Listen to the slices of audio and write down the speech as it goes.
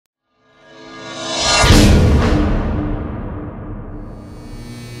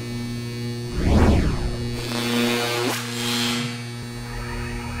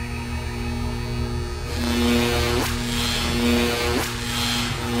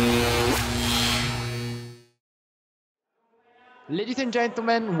Ladies and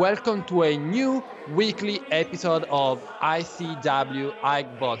gentlemen, welcome to a new weekly episode of ICW High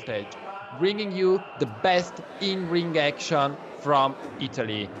Voltage, bringing you the best in-ring action from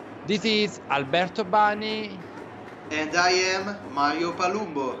Italy. This is Alberto Bani. And I am Mario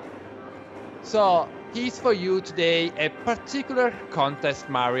Palumbo. So, here's for you today a particular contest,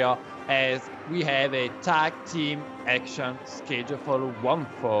 Mario, as we have a tag team action scheduled for one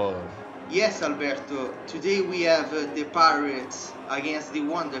fall. Yes, Alberto, today we have the Pirates against the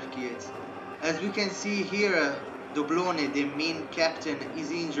Wonder Kids. As we can see here, Doblone, the main captain, is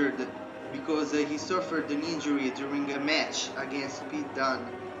injured because he suffered an injury during a match against Pete Dunne.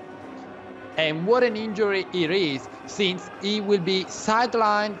 And what an injury it is, since he will be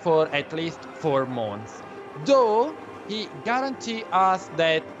sidelined for at least 4 months. Though he guaranteed us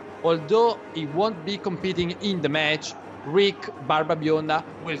that although he won't be competing in the match, Rick Barbabionda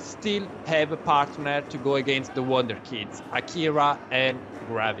will still have a partner to go against the Wonder Kids, Akira and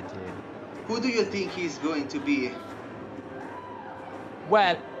Gravity. Who do you think he's going to be?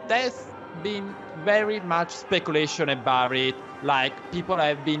 Well, there's been very much speculation about it, like people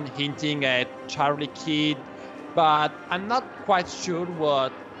have been hinting at Charlie Kidd, but I'm not quite sure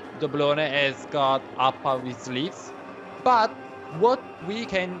what Doblone has got up of his sleeves. But what we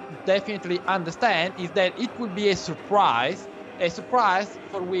can definitely understand is that it will be a surprise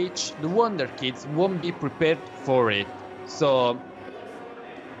for which the Wonder Kids won't be prepared for it. So,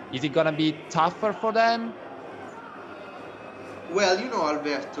 is it gonna be tougher for them? Well, you know,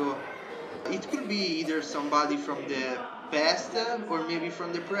 Alberto, it could be either somebody from the past or maybe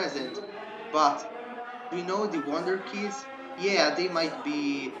from the present. But we know the Wonder Kids, yeah, they might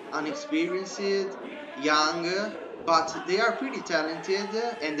be unexperienced, young, but they are pretty talented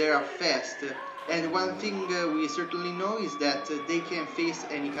and they are fast. And one thing we certainly know is that they can face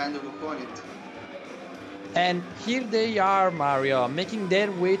any kind of opponent. And here they are, Mario, making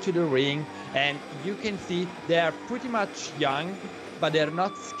their way to the ring, and you can see they are pretty much young, but they're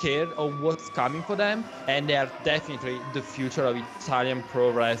not scared of what's coming for them, and they are definitely the future of Italian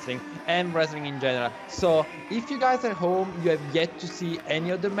pro wrestling and wrestling in general. So if you guys at home, you have yet to see any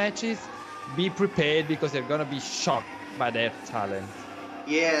of the matches, be prepared because they're gonna be shocked by their talent.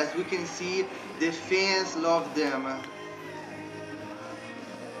 Yes, we can see the fans love them.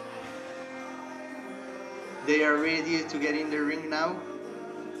 They are ready to get in the ring now.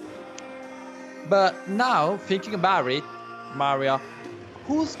 But now, thinking about it, Mario,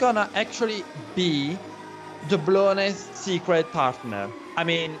 who's gonna actually be Doblone's secret partner? I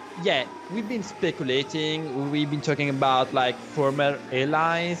mean, yeah, we've been speculating, we've been talking about like former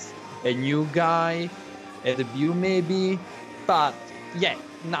allies, a new guy, a debut maybe, but yeah,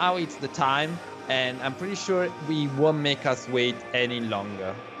 now it's the time, and I'm pretty sure we won't make us wait any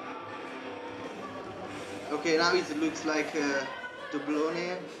longer. Okay, now it looks like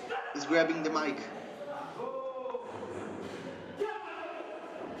Doblone is grabbing the mic.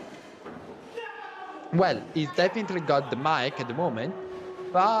 Well, he's definitely got the mic at the moment,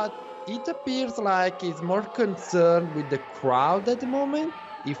 but it appears like he's more concerned with the crowd at the moment,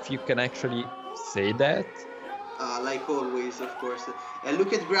 if you can actually say that. Like always, of course. And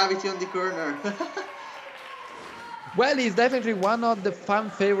look at Gravity on the corner. Well, he's definitely one of the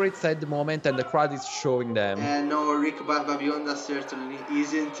fan favorites at the moment, and the crowd is showing them. And no, Rick Barbabionda certainly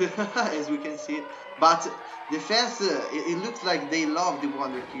isn't, as we can see. But the fans, it looks like they love the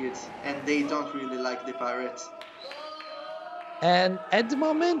Wonder Kids, and they don't really like the Pirates. And at the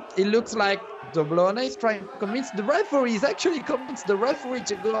moment, it looks like Doblone is trying to convince the referee. He's actually convinced the referee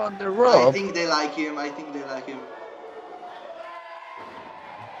to go on the rope. I think they like him.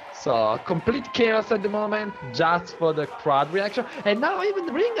 So, complete chaos at the moment, just for the crowd reaction. And now even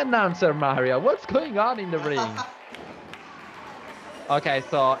the ring announcer, Mario. What's going on in the ring? Okay,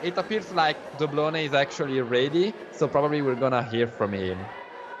 so it appears like Doblone is actually ready. So probably we're gonna hear from him.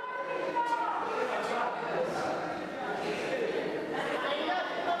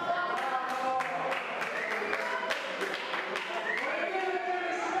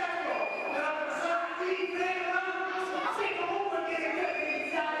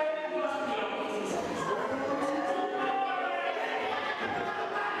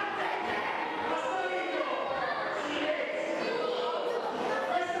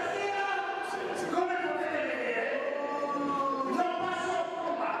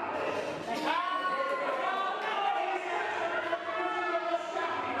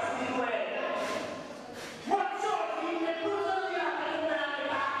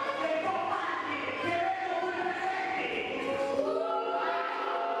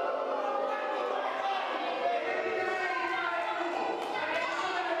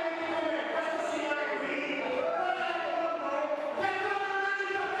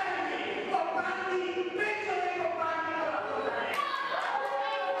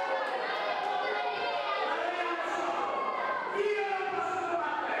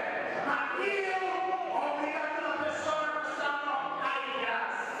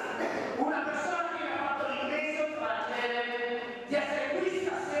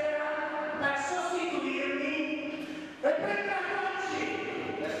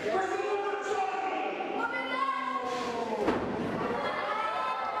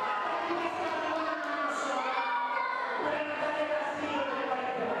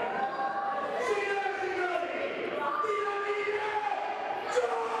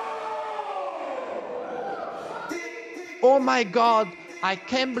 oh my god, I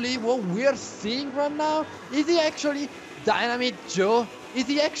can't believe what we're seeing right now. Is he actually Dinamite Jo? Is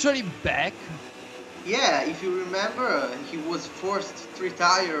he actually back? Yeah, if you remember, he was forced to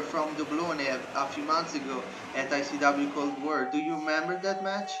retire from Doblone a few months ago at ICW Cold War. Do you remember that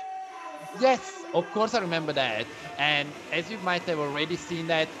match? Yes, of course I remember that. And as you might have already seen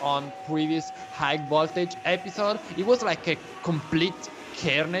that on previous high voltage episode, it was like a complete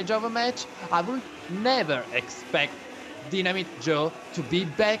carnage of a match. I would never expect Dinamite Jo to be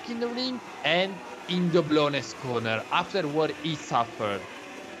back in the ring and in Doblone's corner after what he suffered.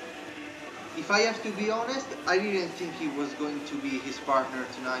 If I have to be honest, I didn't think he was going to be his partner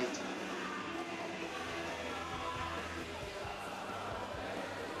tonight.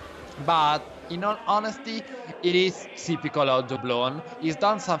 But in all honesty, it is typical of Doblone. He's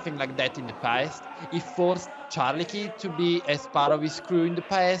done something like that in the past. He forced Charlie Kid to be as part of his crew in the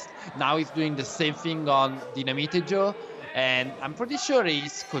past. Now he's doing the same thing on Dinamite Jo. And I'm pretty sure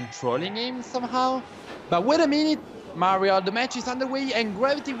he's controlling him somehow. But wait a minute, Mario, the match is underway and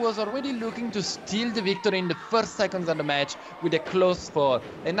Gravity was already looking to steal the victory in the first seconds of the match with a close fall.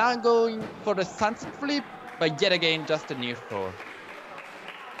 And now going for the sunset flip, but yet again just a near fall.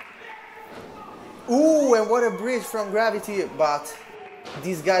 Ooh, and what a bridge from Gravity, but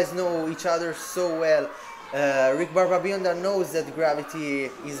these guys know each other so well. Rick Barbabionda knows that Gravity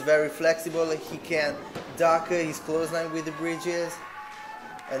is very flexible, he can duck his clothesline with the bridges,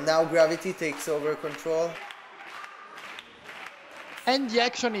 and now Gravity takes over control. And the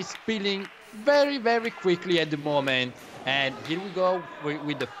action is spilling very, very quickly at the moment. And here we go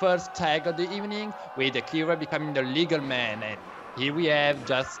with the first tag of the evening, with Akira becoming the legal man. And here we have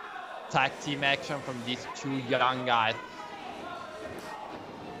just tag team action from these two young guys.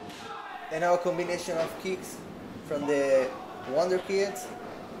 And now a combination of kicks from the Wonder Kids,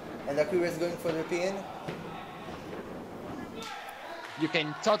 and Akira is going for the pin. You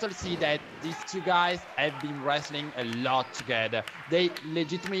can totally see that these two guys have been wrestling a lot together. They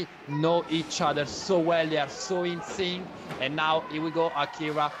legitimately know each other so well, they are so in sync. And now here we go,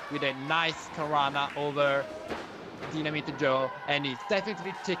 Akira with a nice Karana over Dinamite Jo, and he's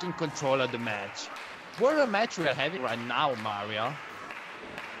definitely taking control of the match. What a match we are having right now, Mario.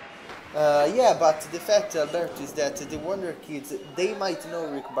 Yeah, but the fact, Alberto, is that the Wonder Kids, they might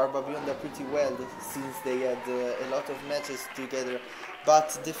know Rick Barbabionda pretty well since they had a lot of matches together. But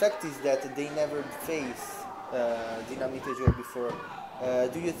the fact is that they never faced Dinamite Jo before.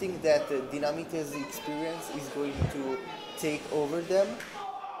 Do you think that Dinamite's experience is going to take over them?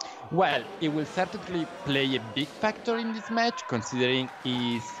 Well, it will certainly play a big factor in this match, considering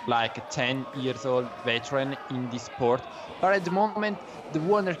he's like a 10 years old veteran in this sport. But at the moment, the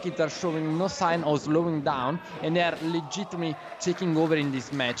Wonder Kids are showing no sign of slowing down, and they are legitimately taking over in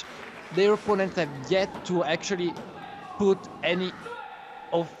this match. Their opponents have yet to actually put any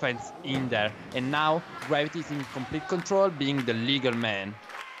offense in there, and now Gravity is in complete control, being the legal man.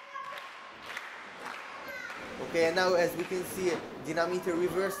 Okay, and now as we can see, Dinamite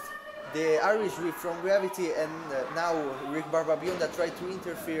reversed the Irish whip from Gravity, and now Rick Barbabionda tried to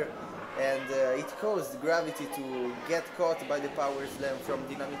interfere, and it caused Gravity to get caught by the power slam from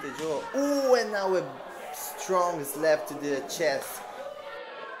Dinamite Jo. Ooh, and now a strong slap to the chest.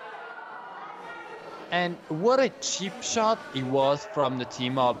 And what a cheap shot it was from the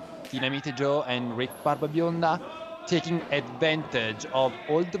team of Dinamite Jo and Rick Barbabionda, taking advantage of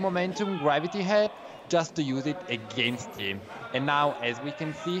all the momentum Gravity had just to use it against him. And now, as we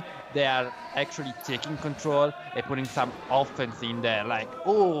can see, they are actually taking control and putting some offense in there. Like,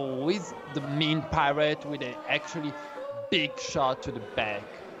 oh, he's the mean pirate with an actually big shot to the back.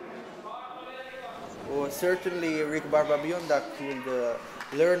 Oh, certainly Rick Barbabionda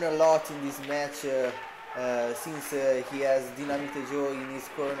could learn a lot in this match since he has Dinamite Jo in his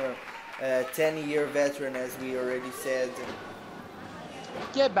corner, 10-year veteran, as we already said.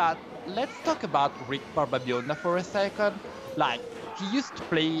 Yeah, but let's talk about Rick Barbabionda for a second. Like, he used to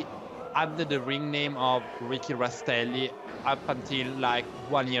play under the ring name of Ricky Rastelli up until like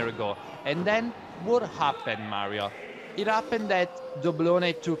 1 year ago. And then what happened, Mario? It happened that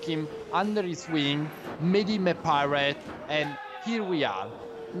Doblone took him under his wing, made him a pirate, and here we are.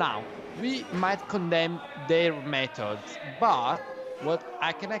 Now, we might condemn their methods, but what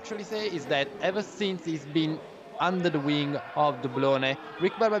I can actually say is that ever since he's been under the wing of Doblone,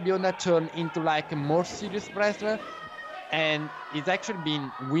 Rick Barbabionda turned into like a more serious wrestler, and he's actually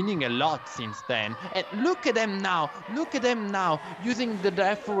been winning a lot since then. And look at them now, using the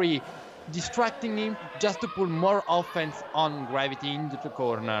referee, distracting him just to pull more offense on Gravity into the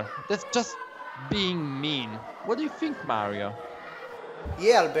corner. That's just being mean. What do you think, Mario?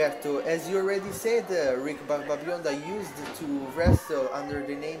 Yeah, Alberto, as you already said, Rick Barbabionda used to wrestle under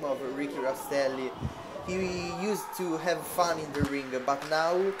the name of Ricky Rastelli. He used to have fun in the ring, but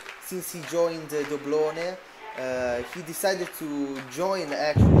now, since he joined Doblone, he decided to join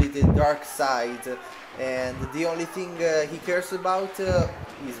actually the dark side, and the only thing he cares about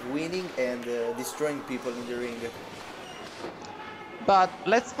is winning and destroying people in the ring. But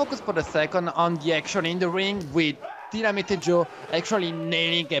let's focus for a second on the action in the ring with Dinamite Jo actually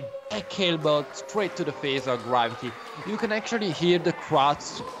nailing a back elbow straight to the face of Gravity. You can actually hear the crowd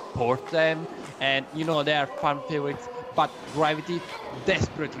support them, and you know they are fan favorites, but Gravity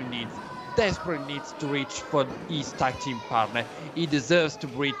desperately needs to reach for his tag team partner. He deserves to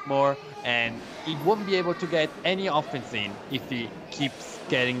breathe more, and he won't be able to get any offense in if he keeps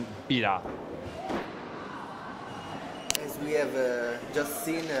getting beat up. As we have just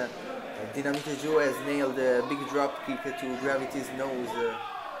seen, Dinamite Jo has nailed a big drop kick to Gravity's nose.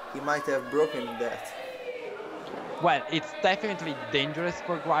 He might have broken that. Well, it's definitely dangerous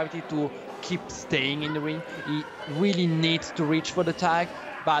for Gravity to keep staying in the ring. He really needs to reach for the tag,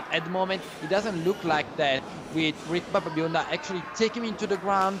 but at the moment it doesn't look like that, with Rick Barbabionda actually taking him into the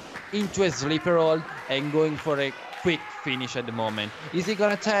ground, into a sleeper hold, and going for a quick finish at the moment. Is he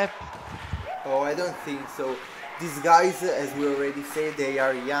gonna tap? Oh, I don't think so. These guys, as we already said, they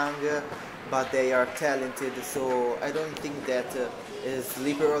are young, but they are talented, so I don't think that a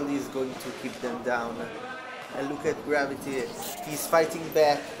sleeper hold is going to keep them down. And look at Gravity, he's fighting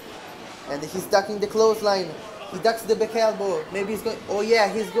back, and he's ducking the clothesline. He ducks the back elbow. Maybe he's going. Oh yeah,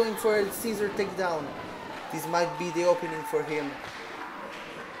 he's going for a Caesar takedown. This might be the opening for him.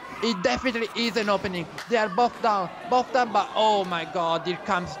 It definitely is an opening. They are both down, but oh my god, here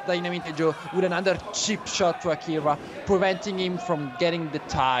comes Dinamite Jo with another cheap shot to Akira, preventing him from getting the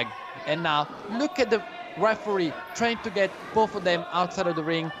tag. And now, look at the referee trying to get both of them outside of the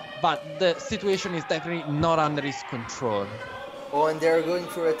ring, but the situation is definitely not under his control. Oh, and they're going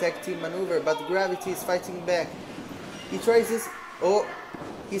for a tag team maneuver, but Gravity is fighting back. He tries this. Oh,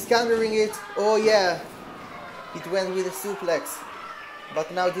 he's countering it. Oh yeah, it went with a suplex. But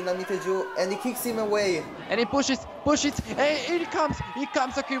now Dinamite Jo, and he kicks him away. And he pushes, and here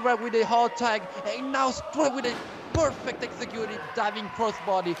comes Akira with a hard tag, and now straight with a perfect executed diving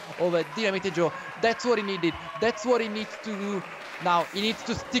crossbody over Dinamite Jo. That's what he needed. That's what he needs to do. Now he needs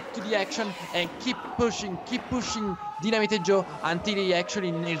to stick to the action and keep pushing Dinamite Jo until he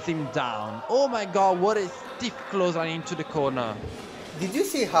actually nails him down. Oh my god, what a stiff clothesline into the corner. Did you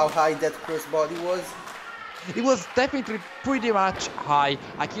see how high that crossbody was? It was definitely pretty much high.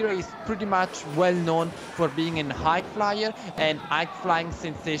 Akira is pretty much well known for being a high flyer and high flying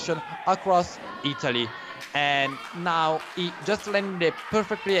sensation across Italy. And now he just landed a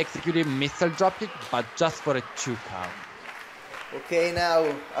perfectly executed missile dropkick, but just for a 2 count. Okay, now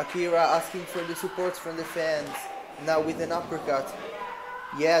Akira asking for the support from the fans. Now with an uppercut.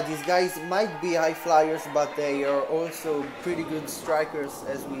 Yeah, these guys might be high flyers, but they are also pretty good strikers,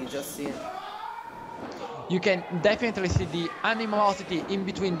 as we just seen. You can definitely see the animosity in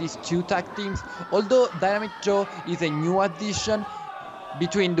between these two tag teams. Although Dinamite Jo is a new addition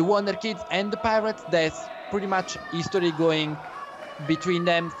between the Wonder Kids and the Pirates, there's pretty much history going between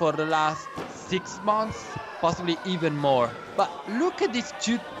them for the last 6 months, possibly even more. But look at these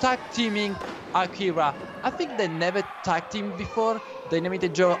two tag teaming Akira. I think they never tag teamed before,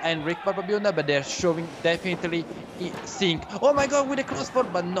 Dinamite Jo and Rick Barbabionda, but they're showing definitely sync. Oh my god, with a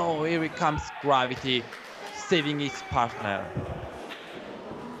crossboard, but no, here it comes Gravity, saving his partner.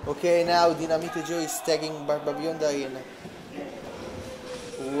 Okay, now Dinamite Jo is tagging Barbabionda in.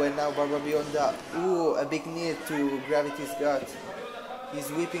 Ooh, and now Barbabionda, ooh, a big knee to Gravity's gut. He's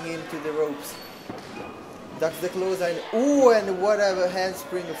whipping him to the ropes. Ducks the clothesline. Ooh, and what a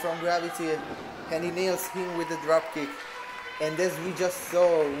handspring from Gravity. And he nails him with the dropkick. And as we just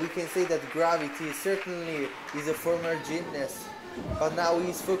saw, we can say that Gravity certainly is a former gymnast. But now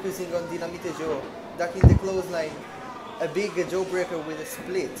he's focusing on Dinamite Jo. Ducking the clothesline. A big jawbreaker with a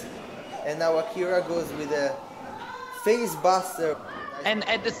split. And now Akira goes with a face buster. And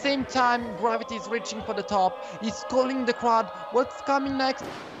at the same time, Gravity is reaching for the top. He's calling the crowd. What's coming next?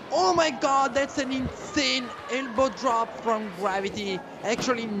 Oh my god, that's an insane elbow drop from Gravity.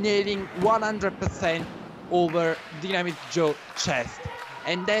 Actually nailing 100% over Dinamite Jo's chest.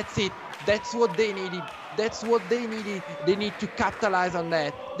 And that's it. That's what they needed. That's what they needed. They need to capitalize on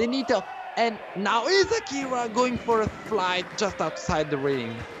that. They need to... And now is Akira going for a flight just outside the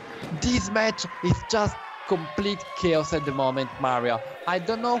ring. This match is just complete chaos at the moment, Mario. I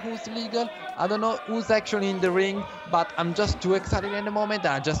don't know who's legal, I don't know who's actually in the ring, but I'm just too excited at the moment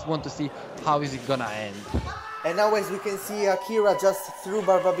and I just want to see how is it gonna end. And now, as we can see, Akira just threw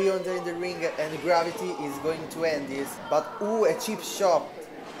Barbabionda in the ring, and Gravity is going to end this. But ooh, a cheap shot.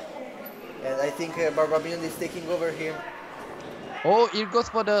 And I think Barbabionda is taking over him. Oh, here goes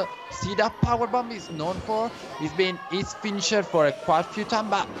for the sit-up powerbomb he's known for. He's been his finisher for quite a few times,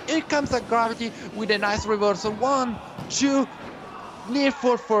 but here comes a Gravity with a nice reversal. 1, 2, near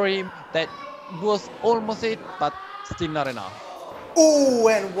fall for him. That was almost it, but still not enough. Ooh,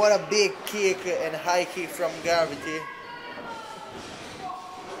 and what a big kick and high kick from Gravity.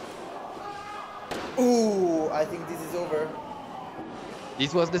 Ooh, I think this is over.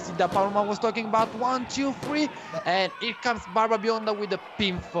 This was the sit-up powerbomb I was talking about. 1, 2, 3, and here comes Barbabionda with the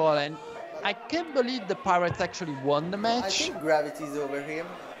pinfall. And I can't believe the Pirates actually won the match. I think Gravity is over him.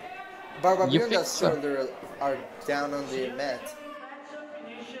 Barbabionda's shoulders are down on the mat.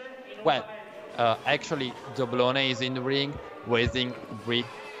 Well, actually, Doblone is in the ring, raising Rick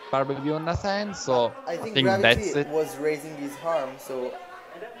Barbabionda's hand, so I think that's Gravity it. was raising his arm, so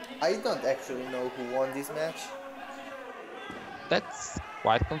I don't actually know who won this match. That's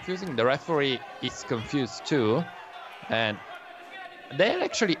quite confusing. The referee is confused too, and they're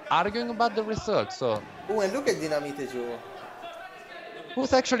actually arguing about the result. So, Oh, and look at Dinamite Jo.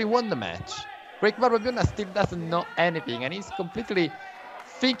 who's actually won the match? Rick Barbabionda still doesn't know anything, and he's completely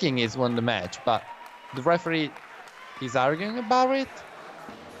thinking he's won the match, but the referee is arguing about it.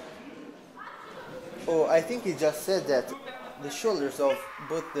 Oh, I think he just said that the shoulders of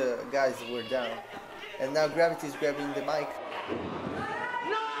both the guys were down. And now Gravity is grabbing the mic.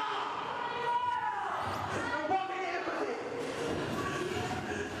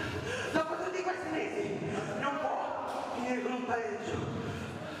 Dopo tutti questi mesi non può finire con un pareggio.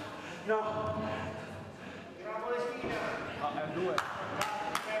 No.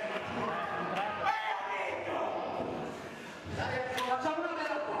 Facciamo una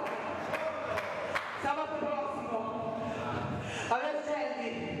bella cosa. Sabato prossimo a Vercelli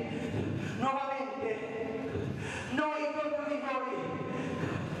nuovamente noi contro di voi.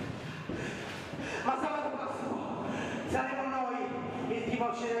 Ma sabato prossimo saremo noi il team a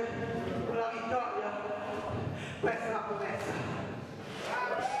uscire con la vittoria. Questa è una promessa.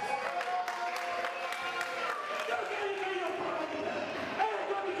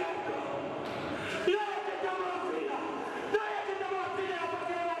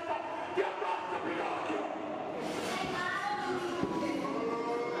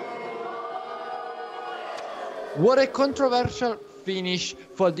 What a controversial finish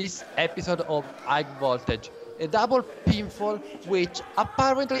for this episode of High Voltage. A double pinfall, which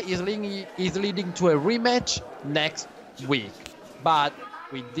apparently is leading to a rematch next week. But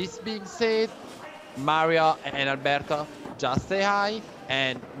with this being said, Mario and Alberto, just say hi,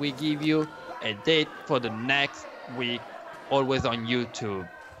 and we give you a date for the next week, always on YouTube.